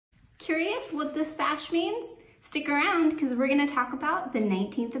Curious what this sash means? Stick around because we're going to talk about the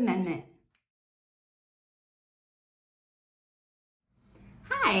 19th Amendment.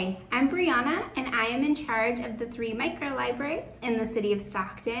 Hi, I'm Brianna and I am in charge of the 3 micro-libraries in the city of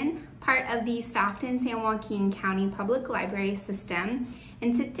Stockton, part of the Stockton-San Joaquin County Public Library System.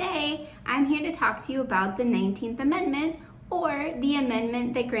 And today I'm here to talk to you about the 19th Amendment, or the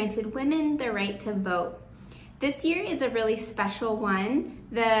amendment that granted women the right to vote. This year is a really special one.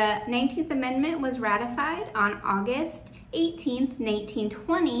 The 19th Amendment was ratified on August 18th,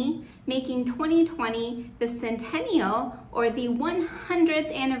 1920, making 2020 the centennial, or the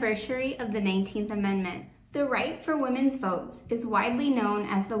 100th anniversary of the 19th Amendment. The right for women's votes is widely known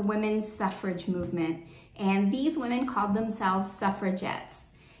as the women's suffrage movement, and these women called themselves suffragettes.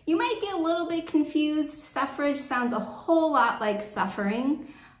 You might be a little bit confused. Suffrage sounds a whole lot like suffering.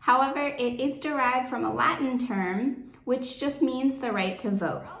 However, it is derived from a Latin term, which just means the right to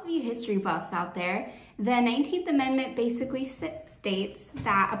vote. For all of you history buffs out there, the 19th Amendment basically states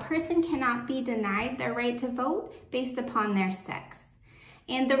that a person cannot be denied their right to vote based upon their sex.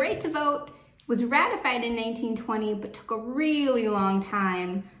 And the right to vote was ratified in 1920, but took a really long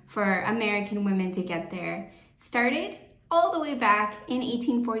time for American women to get there. Started all the way back in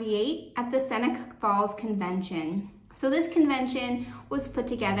 1848 at the Seneca Falls Convention. So this convention was put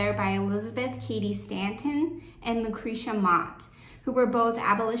together by Elizabeth Cady Stanton and Lucretia Mott, who were both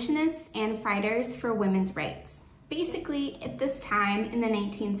abolitionists and fighters for women's rights. Basically, at this time in the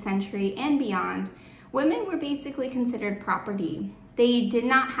 19th century and beyond, women were basically considered property. They did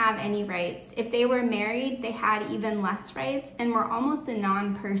not have any rights. If they were married, they had even less rights and were almost a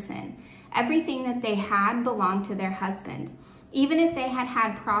non-person. Everything that they had belonged to their husband. Even if they had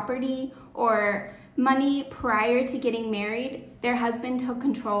had property or money prior to getting married, their husband took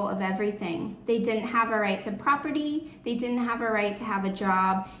control of everything. They didn't have a right to property, they didn't have a right to have a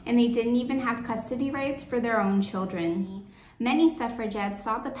job, and they didn't even have custody rights for their own children. Many suffragettes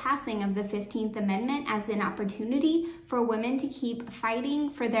saw the passing of the 15th Amendment as an opportunity for women to keep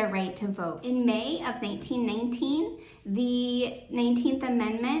fighting for their right to vote. In May of 1919, the 19th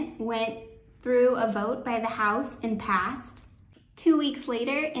Amendment went through a vote by the House and passed. 2 weeks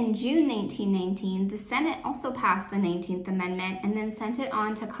later, in June 1919, the Senate also passed the 19th Amendment and then sent it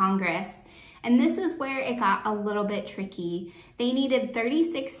on to Congress. And this is where it got a little bit tricky. They needed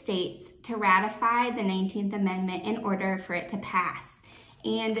 36 states to ratify the 19th Amendment in order for it to pass.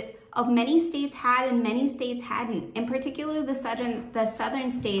 And many states had and many states hadn't. In particular, the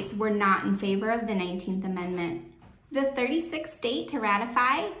southern states were not in favor of the 19th Amendment. The 36th state to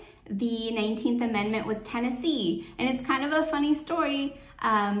ratify the 19th Amendment was Tennessee, and it's kind of a funny story.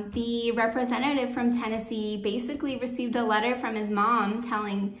 The representative from Tennessee basically received a letter from his mom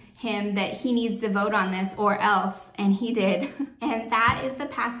telling him that he needs to vote on this or else, and he did. And that is the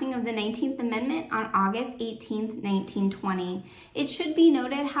passing of the 19th Amendment on August 18th, 1920. It should be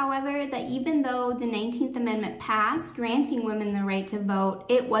noted, however, that even though the 19th Amendment passed, granting women the right to vote,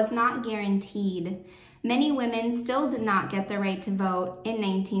 it was not guaranteed. Many women still did not get the right to vote in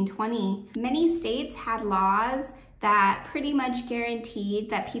 1920. Many states had laws that pretty much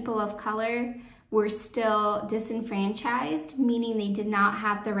guaranteed that people of color were still disenfranchised, meaning they did not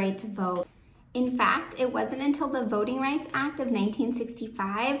have the right to vote. In fact, it wasn't until the Voting Rights Act of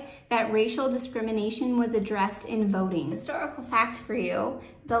 1965 that racial discrimination was addressed in voting. Historical fact for you,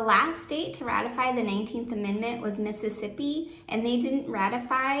 the last state to ratify the 19th Amendment was Mississippi, and they didn't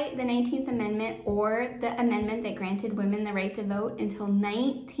ratify the 19th Amendment or the amendment that granted women the right to vote until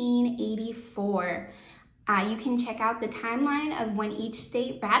 1984. You can check out the timeline of when each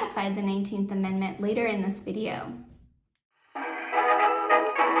state ratified the 19th Amendment later in this video.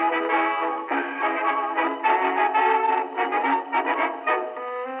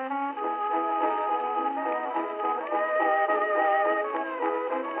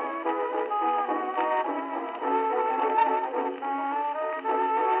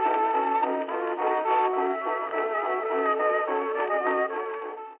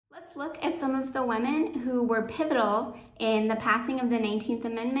 Look at some of the women who were pivotal in the passing of the 19th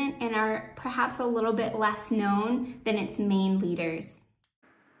Amendment and are perhaps a little bit less known than its main leaders.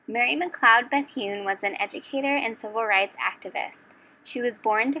 Mary McLeod Bethune was an educator and civil rights activist. She was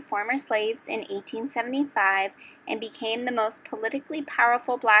born to former slaves in 1875 and became the most politically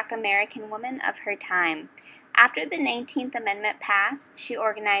powerful Black American woman of her time. After the 19th Amendment passed, she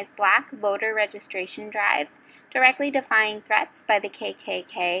organized Black voter registration drives, directly defying threats by the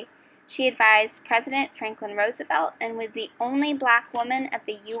KKK. She advised President Franklin Roosevelt and was the only Black woman at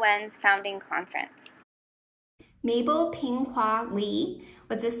the UN's founding conference. Mabel Ping-Hua Lee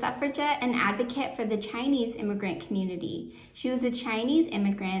was a suffragette and advocate for the Chinese immigrant community. She was a Chinese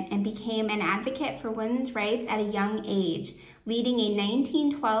immigrant and became an advocate for women's rights at a young age, leading a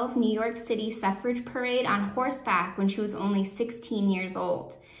 1912 New York City suffrage parade on horseback when she was only 16 years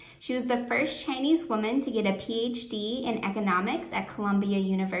old. She was the first Chinese woman to get a PhD in economics at Columbia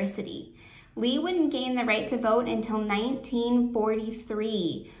University. Lee wouldn't gain the right to vote until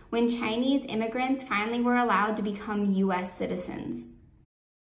 1943, when Chinese immigrants finally were allowed to become U.S. citizens.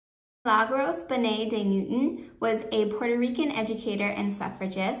 Milagros Bonet de Newton was a Puerto Rican educator and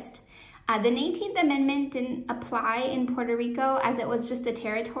suffragist. The 19th Amendment didn't apply in Puerto Rico as it was just a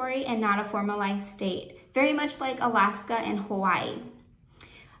territory and not a formalized state, very much like Alaska and Hawaii.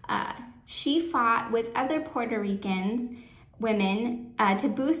 She fought with other Puerto Ricans women to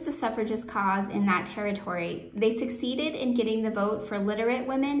boost the suffragist cause in that territory. They succeeded in getting the vote for literate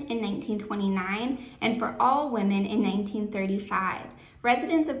women in 1929 and for all women in 1935.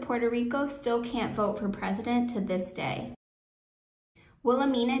 Residents of Puerto Rico still can't vote for president to this day.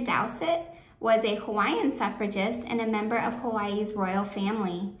 Wilhelmina Dowsett was a Hawaiian suffragist and a member of Hawaii's royal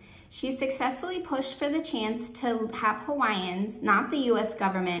family. She successfully pushed for the chance to have Hawaiians, not the U.S.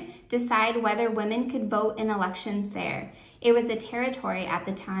 government, decide whether women could vote in elections there. It was a territory at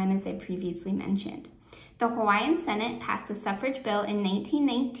the time, as I previously mentioned. The Hawaiian Senate passed the suffrage bill in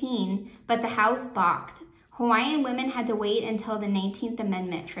 1919, but the House balked. Hawaiian women had to wait until the 19th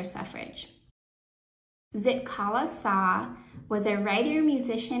Amendment for suffrage. Zitkala Sa was a writer,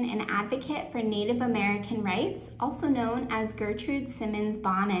 musician, and advocate for Native American rights, also known as Gertrude Simmons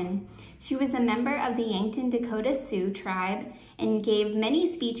Bonin. She was a member of the Yankton Dakota Sioux tribe and gave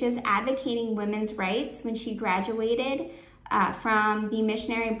many speeches advocating women's rights when she graduated from the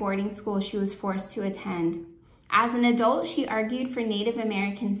missionary boarding school she was forced to attend. As an adult, she argued for Native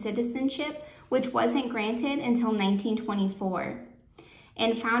American citizenship, which wasn't granted until 1924.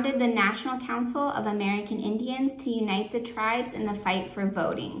 And founded the National Council of American Indians to unite the tribes in the fight for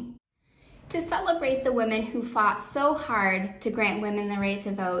voting. To celebrate the women who fought so hard to grant women the right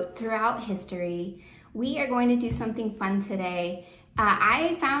to vote throughout history, we are going to do something fun today.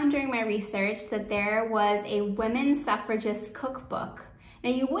 I found during my research that there was a women's suffragist cookbook. Now,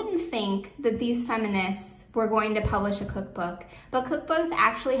 you wouldn't think that these feminists were going to publish a cookbook, but cookbooks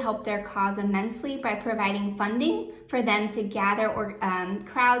actually help their cause immensely by providing funding for them to gather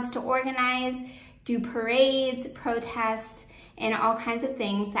crowds to organize, do parades, protest, and all kinds of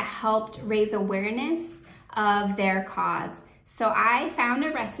things that helped raise awareness of their cause. So I found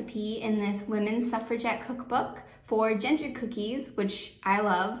a recipe in this women's suffragette cookbook for ginger cookies, which I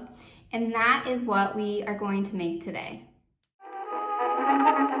love, and that is what we are going to make today.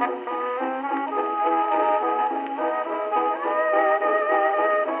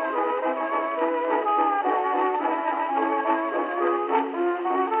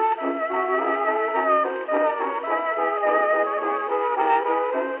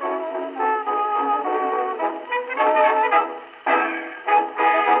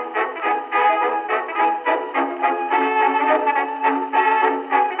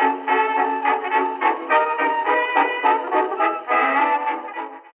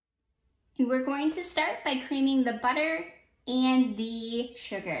 We're going to start by creaming the butter and the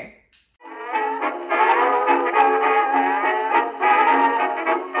sugar.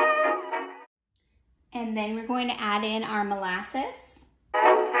 And then we're going to add in our molasses.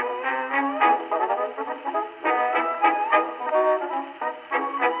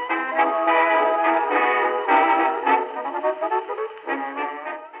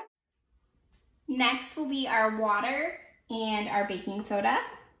 Next will be our water and our baking soda.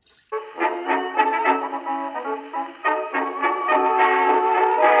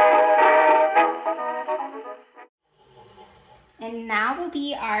 And now will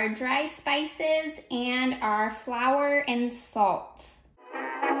be our dry spices and our flour and salt.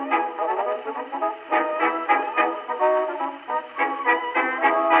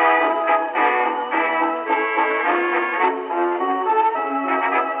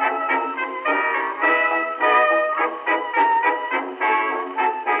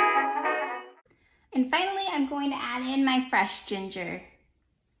 And finally, I'm going to add in my fresh ginger.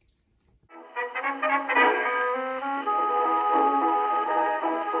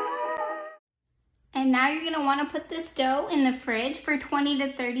 And now you're going to want to put this dough in the fridge for 20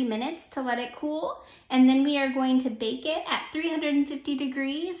 to 30 minutes to let it cool. And then we are going to bake it at 350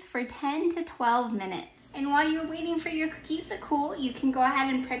 degrees for 10 to 12 minutes. And while you're waiting for your cookies to cool, you can go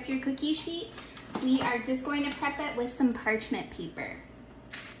ahead and prep your cookie sheet. We are just going to prep it with some parchment paper.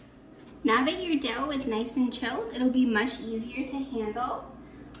 Now that your dough is nice and chilled, it'll be much easier to handle.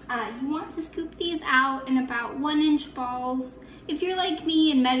 You want to scoop these out in about 1-inch balls. If you're like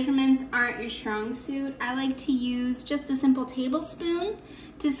me and measurements aren't your strong suit, I like to use just a simple tablespoon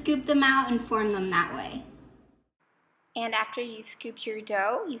to scoop them out and form them that way. And after you've scooped your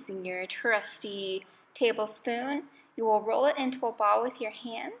dough using your trusty tablespoon, you will roll it into a ball with your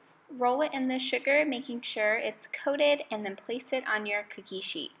hands, roll it in the sugar, making sure it's coated, and then place it on your cookie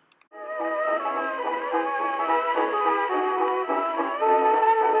sheet.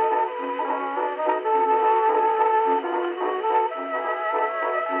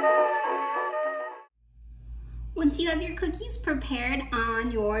 Once you have your cookies prepared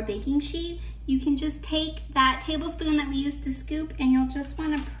on your baking sheet, you can just take that tablespoon that we used to scoop and you'll just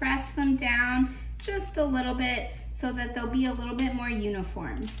want to press them down just a little bit so that they'll be a little bit more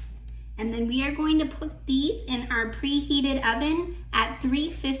uniform. And then we are going to put these in our preheated oven at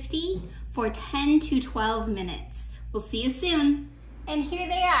 350 for 10 to 12 minutes. We'll see you soon. And here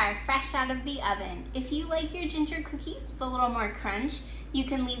they are, fresh out of the oven. If you like your ginger cookies with a little more crunch, you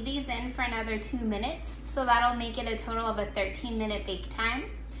can leave these in for another 2 minutes, so that'll make it a total of a 13-minute bake time.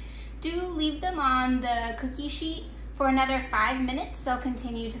 Do leave them on the cookie sheet for another 5 minutes. They'll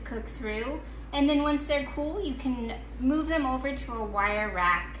continue to cook through. And then once they're cool, you can move them over to a wire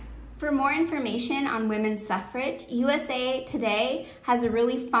rack. For more information on women's suffrage, USA Today has a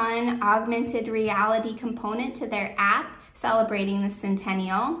really fun augmented reality component to their app celebrating the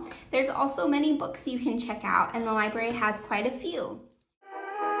centennial. There's also many books you can check out, and the library has quite a few.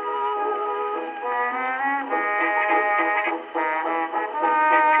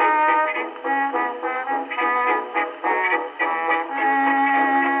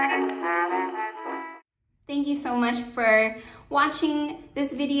 Thank you so much for watching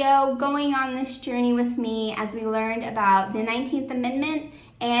this video, going on this journey with me as we learned about the 19th Amendment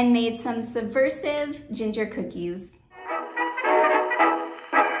and made some subversive ginger cookies.